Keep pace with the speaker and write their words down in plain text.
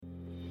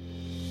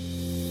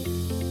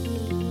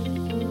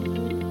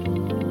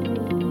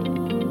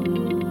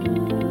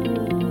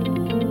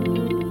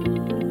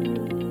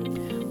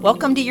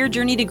Welcome to Your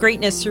Journey to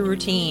Greatness Through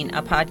Routine,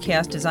 a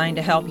podcast designed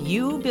to help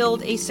you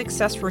build a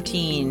success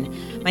routine.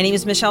 My name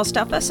is Michelle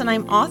Steffes, and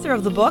I'm author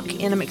of the book,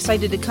 and I'm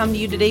excited to come to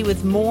you today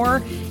with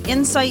more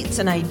insights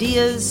and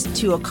ideas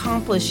to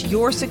accomplish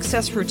your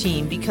success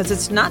routine, because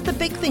it's not the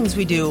big things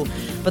we do,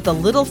 but the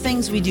little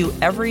things we do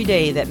every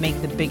day that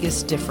make the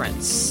biggest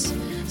difference.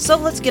 So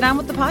let's get on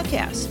with the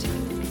podcast.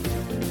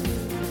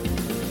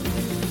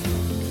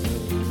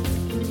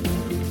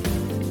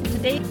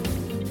 Today,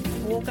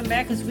 welcome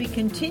back as we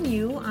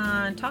continue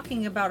on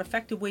talking about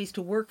effective ways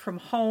to work from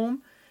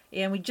home.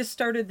 And we just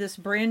started this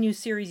brand new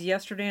series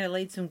yesterday, and I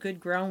laid some good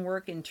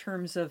groundwork in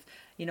terms of,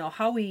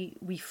 how we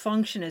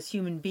function as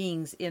human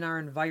beings in our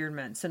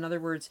environments. In other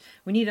words,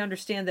 we need to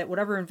understand that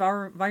whatever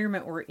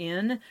environment we're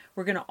in,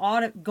 we're going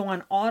to go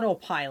on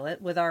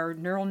autopilot with our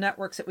neural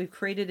networks that we've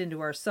created into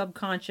our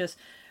subconscious.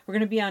 We're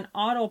going to be on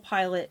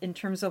autopilot in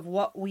terms of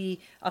what we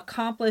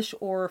accomplish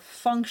or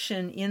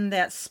function in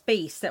that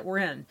space that we're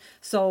in.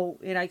 So,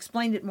 and I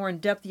explained it more in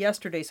depth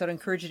yesterday, so I'd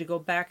encourage you to go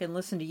back and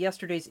listen to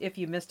yesterday's if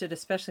you missed it,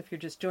 especially if you're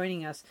just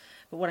joining us.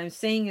 But what I'm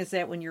saying is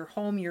that when you're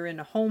home, you're in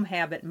a home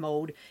habit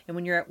mode, and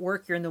when you're at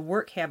work, you're in the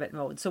work habit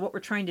mode. So what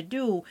we're trying to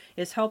do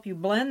is help you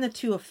blend the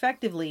two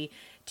effectively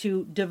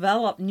to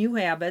develop new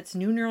habits,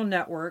 new neural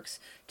networks,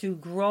 to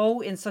grow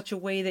in such a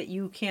way that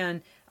you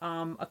can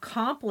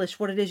accomplish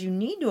what it is you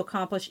need to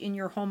accomplish in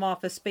your home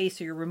office space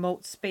or your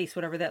remote space,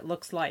 whatever that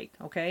looks like,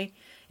 okay?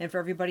 And for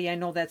everybody, I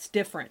know that's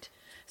different.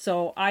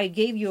 So I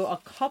gave you a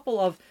couple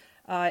of,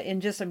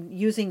 I'm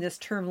using this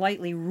term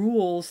lightly,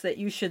 rules that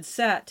you should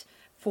set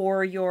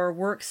for your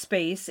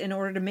workspace in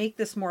order to make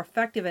this more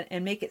effective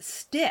and make it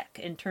stick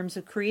in terms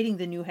of creating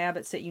the new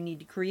habits that you need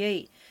to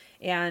create.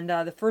 And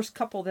the first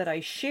couple that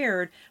I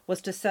shared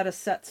was to set a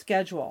set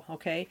schedule,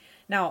 okay?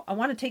 Now, I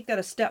want to take that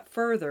a step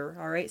further,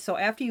 all right? So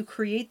after you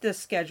create this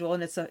schedule,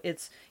 and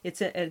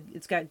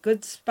it's got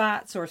good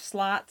spots or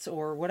slots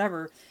or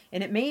whatever,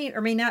 and it may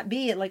or may not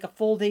be like a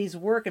full day's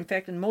work. In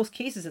fact, in most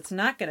cases, it's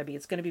not going to be.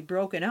 It's going to be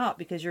broken up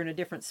because you're in a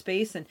different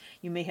space, and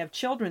you may have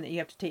children that you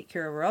have to take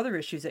care of or other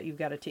issues that you've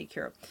got to take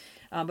care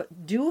of.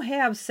 But do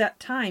have set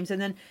times, and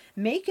then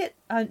make it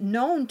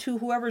known to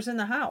whoever's in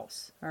the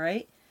house, all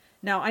right?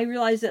 Now, I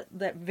realize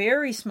that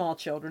very small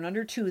children,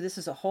 under 2, this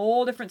is a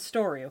whole different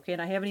story, okay?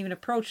 And I haven't even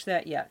approached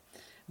that yet.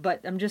 But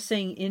I'm just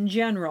saying, in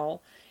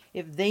general,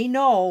 if they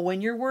know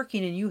when you're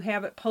working and you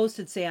have it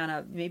posted, say,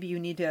 maybe you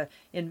need to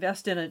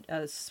invest in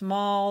a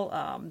small,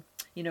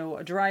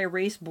 a dry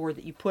erase board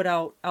that you put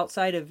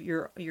outside of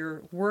your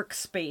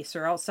workspace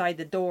or outside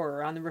the door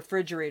or on the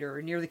refrigerator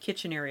or near the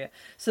kitchen area.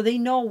 So they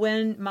know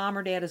when mom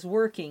or dad is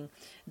working,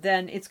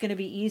 then it's going to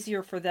be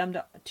easier for them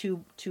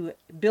to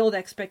build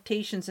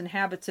expectations and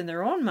habits in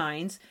their own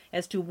minds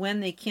as to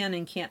when they can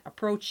and can't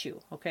approach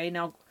you. Okay,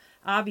 now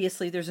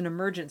obviously there's an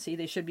emergency.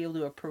 They should be able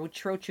to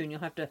approach you, and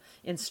you'll have to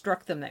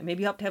instruct them that.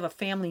 Maybe you have to have a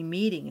family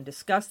meeting and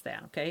discuss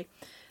that, okay?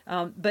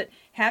 But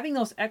having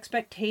those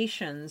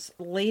expectations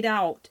laid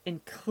out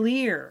and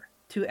clear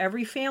to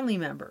every family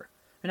member,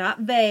 not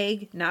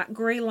vague, not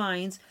gray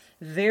lines,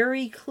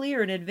 very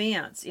clear in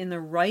advance in the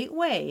right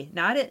way.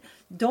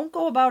 Don't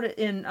go about it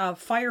in a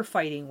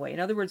firefighting way. In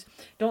other words,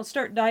 don't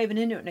start diving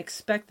into it and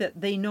expect that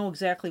they know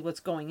exactly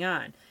what's going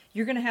on.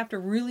 You're going to have to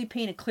really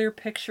paint a clear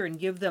picture and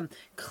give them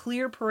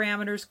clear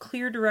parameters,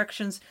 clear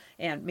directions,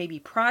 and maybe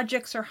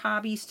projects or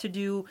hobbies to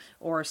do,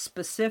 or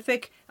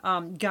specific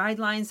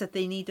guidelines that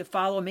they need to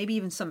follow, maybe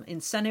even some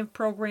incentive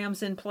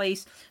programs in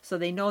place so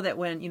they know that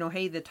when,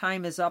 hey, the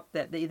time is up,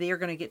 that they are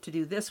going to get to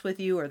do this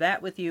with you or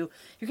that with you.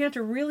 You're going to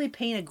have to really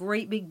paint a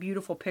great, big,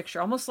 beautiful picture,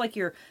 almost like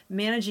you're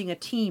managing a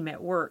team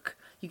at work.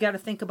 You got to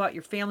think about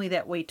your family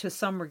that way to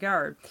some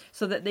regard,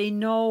 so that they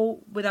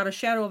know without a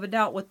shadow of a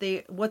doubt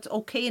what's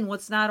okay and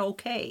what's not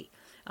okay.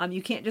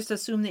 You can't just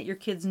assume that your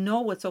kids know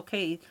what's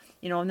okay,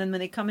 and then when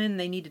they come in,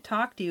 they need to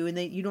talk to you, and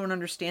you don't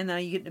understand. Now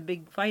you get in a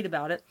big fight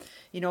about it.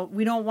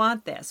 We don't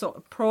want that.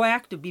 So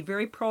be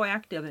very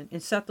proactive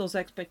and set those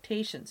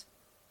expectations,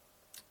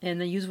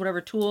 and then use whatever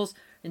tools,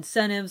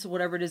 incentives,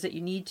 whatever it is that you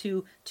need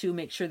to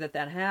make sure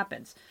that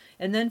happens.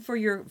 And then for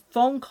your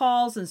phone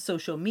calls and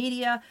social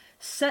media,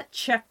 set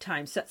check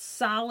times, set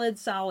solid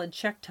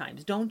check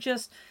times. Don't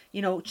just,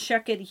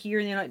 check it here.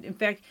 In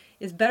fact,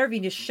 it's better if you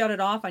just shut it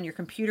off on your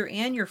computer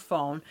and your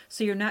phone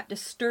so you're not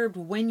disturbed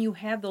when you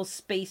have those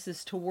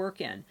spaces to work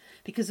in.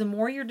 Because the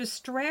more you're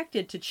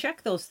distracted to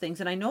check those things,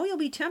 and I know you'll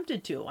be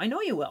tempted to, I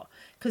know you will,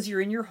 because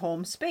you're in your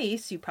home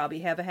space, you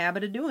probably have a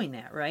habit of doing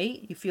that,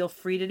 right? You feel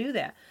free to do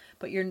that.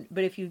 But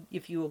if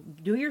you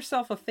do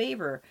yourself a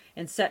favor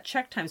and set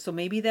check times, so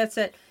maybe that's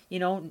at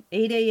 8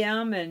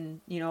 a.m. and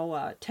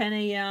 10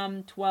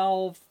 a.m.,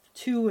 12,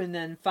 2, and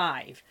then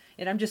 5.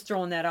 And I'm just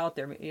throwing that out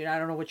there. I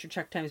don't know what your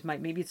check times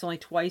maybe it's only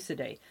twice a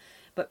day.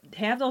 But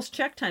have those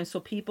check times so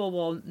people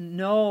will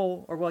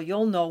know,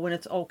 you'll know when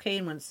it's okay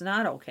and when it's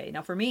not okay.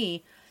 Now for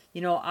me,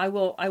 I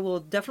will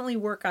definitely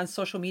work on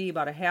social media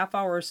about a half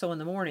hour or so in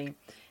the morning,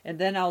 and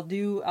then I'll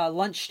do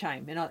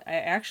lunchtime, and I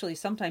actually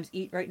sometimes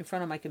eat right in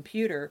front of my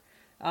computer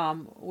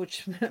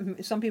which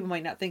some people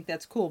might not think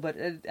that's cool, but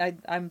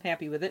I'm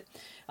happy with it.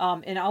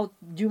 And I'll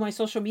do my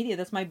social media.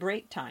 That's my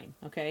break time.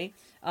 Okay.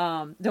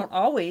 Don't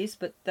always,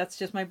 but that's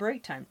just my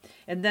break time.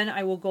 And then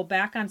I will go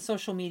back on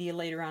social media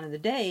later on in the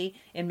day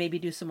and maybe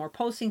do some more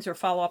postings or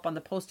follow up on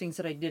the postings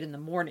that I did in the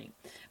morning.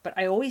 But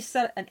I always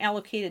set an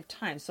allocated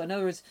time. So in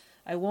other words,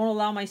 I won't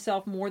allow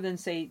myself more than,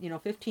 say,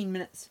 15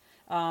 minutes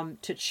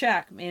to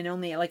check and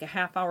only like a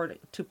half hour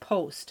to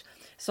post.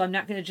 So I'm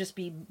not going to just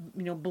be,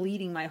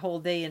 bleeding my whole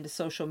day into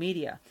social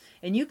media.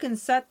 And you can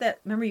set that.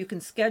 Remember, you can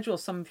schedule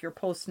some of your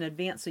posts in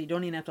advance so you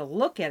don't even have to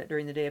look at it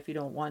during the day if you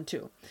don't want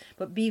to.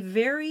 But be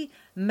very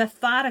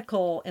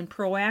methodical and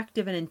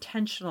proactive and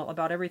intentional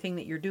about everything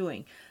that you're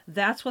doing.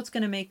 That's what's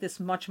going to make this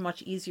much,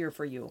 much easier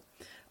for you.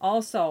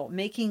 Also,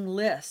 making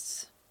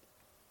lists,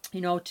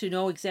 to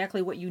know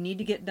exactly what you need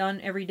to get done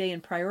every day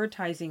and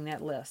prioritizing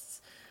that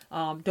lists.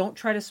 Don't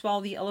try to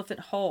swallow the elephant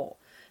whole.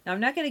 Now, I'm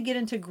not going to get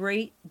into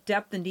great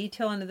depth and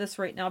detail into this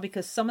right now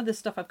because some of this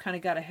stuff I've kind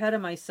of got ahead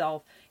of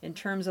myself in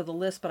terms of the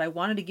list, but I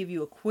wanted to give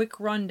you a quick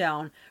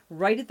rundown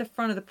right at the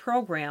front of the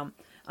program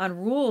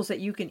on rules that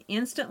you can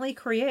instantly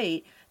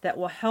create that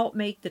will help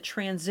make the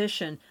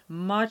transition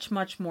much,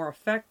 much more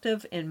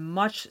effective and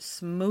much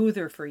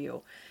smoother for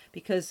you.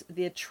 Because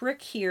the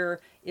trick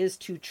here is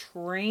to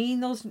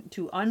train those,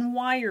 to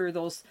unwire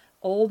those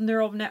old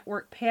neural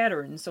network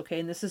patterns, okay,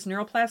 and this is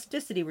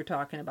neuroplasticity we're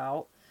talking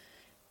about,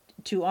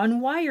 to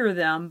unwire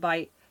them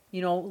by,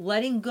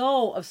 letting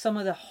go of some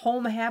of the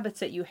home habits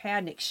that you had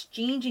and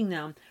exchanging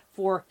them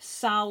for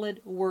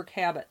solid work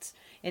habits.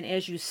 And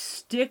as you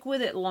stick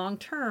with it long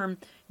term,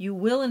 you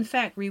will in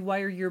fact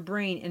rewire your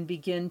brain and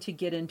begin to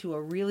get into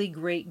a really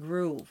great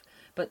groove.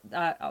 But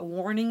a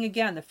warning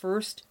again, the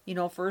first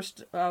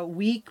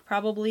week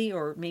probably,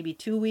 or maybe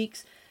 2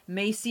 weeks,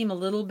 may seem a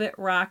little bit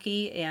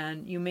rocky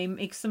and you may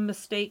make some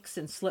mistakes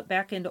and slip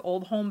back into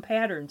old home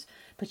patterns,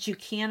 but you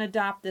can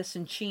adopt this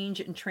and change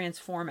it and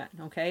transform it,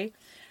 okay?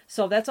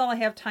 So that's all I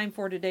have time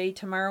for today.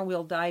 Tomorrow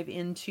we'll dive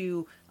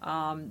into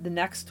the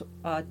next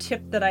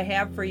tip that I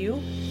have for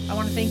you. I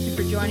want to thank you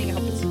for joining. I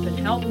hope this has been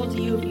helpful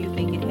to you. If you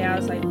think it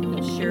has, I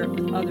will share it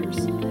with others.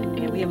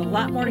 And we have a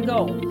lot more to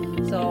go.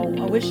 So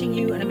wishing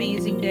you an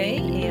amazing day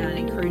and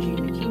encouraging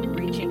you to keep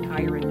reaching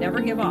higher and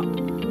never give up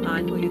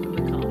on who you can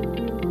become.